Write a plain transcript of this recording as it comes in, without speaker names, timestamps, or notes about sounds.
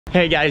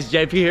Hey guys,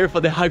 JP here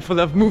for the Hug for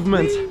Love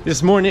movement.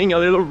 This morning a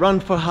little run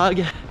for hug,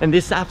 and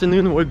this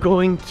afternoon we're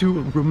going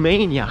to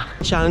Romania.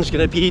 Challenge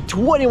gonna be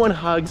 21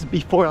 hugs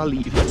before I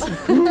leave.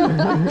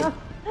 Can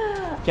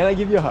I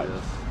give you a hug?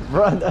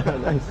 Brother,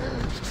 nice.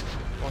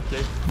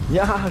 Okay.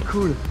 Yeah,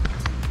 cool.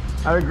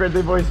 Have a great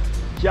day, boys.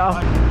 Ciao.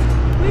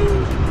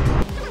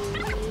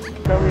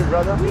 Come here,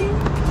 brother.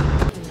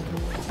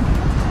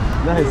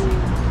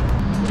 Nice.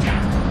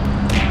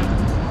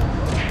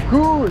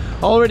 Cool.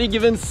 Already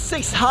given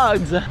 6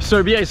 hugs.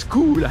 Serbia is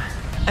cool.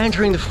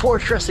 Entering the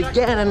fortress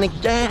again and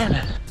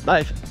again.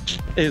 Life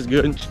is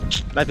good.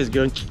 Life is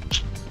good.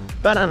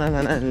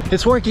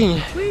 It's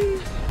working.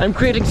 I'm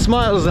creating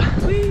smiles.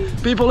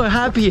 People are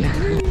happy.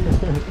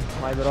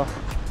 My bro.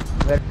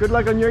 Good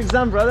luck on your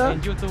exam, brother.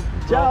 And you too.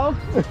 Ciao.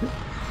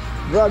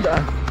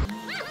 Brother.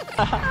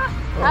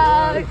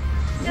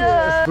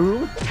 Yes.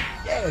 Boom.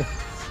 Yes.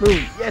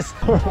 Boom. Yes.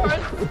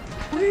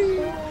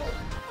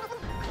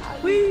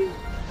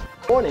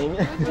 Morning.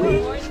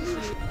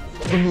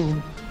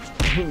 Boom.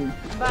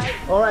 Bye.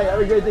 All right. Have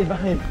a great day.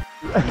 Bye.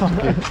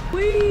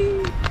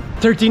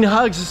 13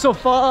 hugs so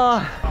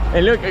far.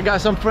 And look, I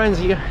got some friends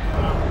here.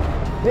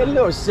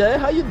 Hello, sir.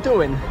 How you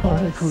doing?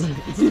 Oh, cool.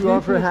 It's you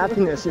offer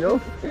happiness, you know?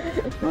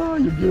 Oh,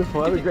 you're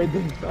beautiful. Have a great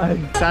day. Bye.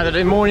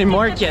 Saturday morning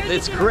market.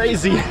 It's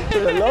crazy.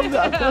 I love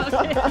that.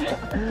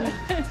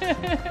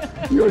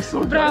 You're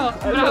so good.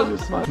 I love your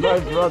smile. My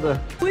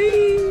brother.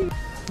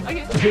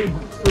 Okay.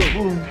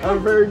 Boom. Have a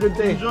very good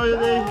day. Enjoy your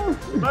day.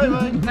 Bye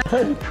bye.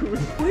 Cool.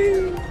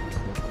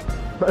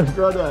 My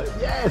brother.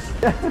 Yes.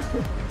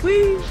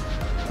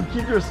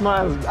 Keep your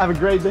smiles. Have a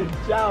great day.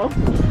 Ciao.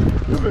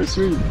 You're very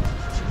sweet.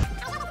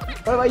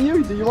 What about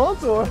you? Do you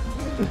want or?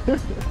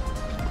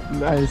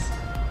 Nice.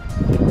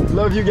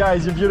 Love you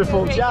guys. You're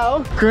beautiful. Okay.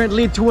 Ciao.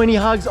 Currently 20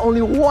 hugs,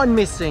 only 1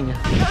 missing.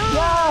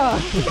 Yeah.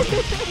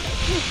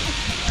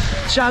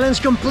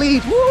 Challenge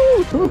complete.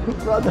 Woo!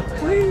 Brother.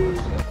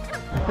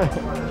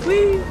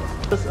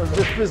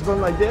 Just fist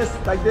bump like this,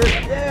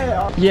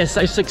 yeah! Yes,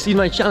 I succeed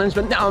my challenge,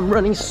 but now I'm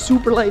running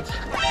super late.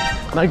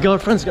 My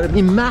girlfriend's gonna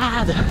be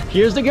mad.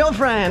 Here's the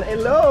girlfriend,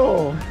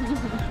 hello!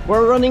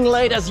 We're running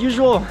late as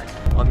usual.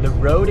 On the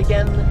road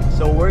again,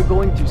 so we're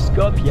going to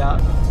Skopje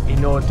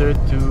in order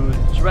to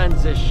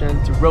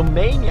transition to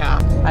Romania.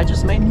 I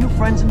just made new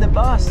friends in the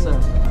bus.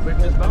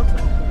 Witness bump.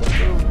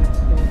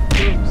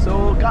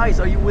 So guys,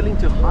 are you willing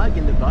to hug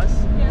in the bus?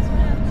 Yes,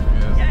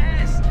 ma'am.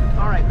 Yes!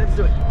 Alright, let's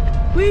do it.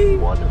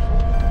 Wonderful.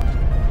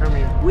 Come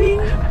here.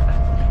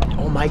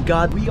 Oh my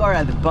god, we are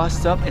at the bus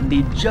stop and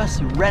they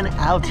just ran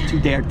out to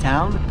their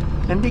town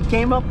and they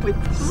came up with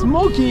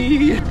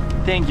Smokey.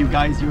 Thank you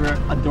guys, you're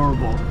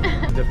adorable.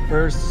 The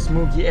first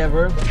Smokey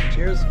ever.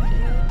 Cheers.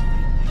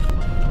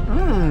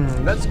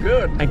 That's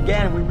good.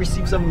 Again, we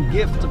received some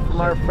gift from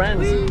our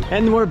friends.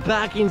 And we're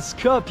back in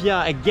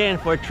Skopje again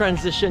for a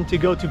transition to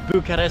go to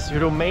Bucharest,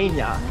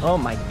 Romania. Oh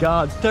my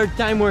god, 3rd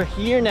time we're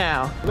here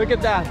now. Look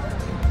at that.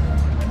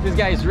 This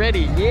guy is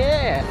ready.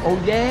 Yeah. Oh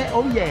yeah.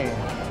 Oh yeah.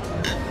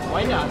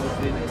 Why not?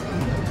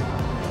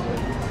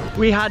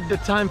 We had the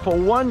time for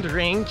 1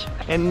 drink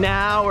and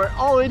now we're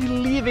already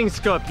leaving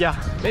Skopje.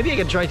 Maybe I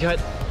can try to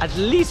have at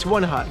least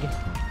 1 hug.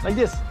 Like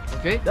this.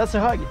 Okay. That's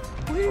a hug.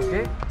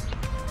 Okay.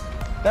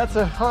 That's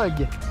a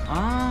hug.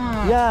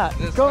 Ah. Yeah.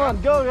 Go on.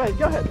 Go ahead.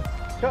 Go ahead.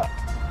 Go.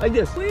 Like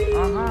this.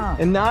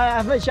 And now I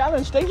have my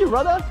challenge. Thank you,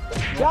 brother.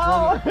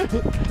 Ciao.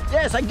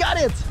 Yes, I got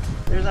it.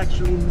 There's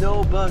actually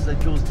no bus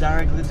that goes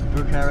directly to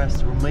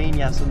Bucharest,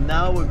 Romania, so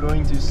now we're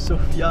going to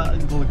Sofia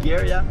in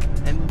Bulgaria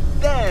and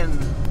then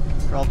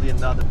probably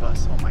another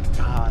bus. Oh my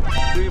god,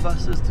 3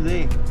 buses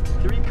today,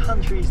 3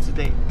 countries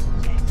today.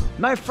 Yes.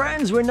 My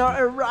friends, we're now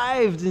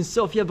arrived in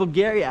Sofia,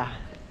 Bulgaria.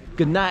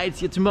 Good night,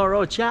 see you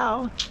tomorrow,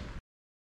 ciao.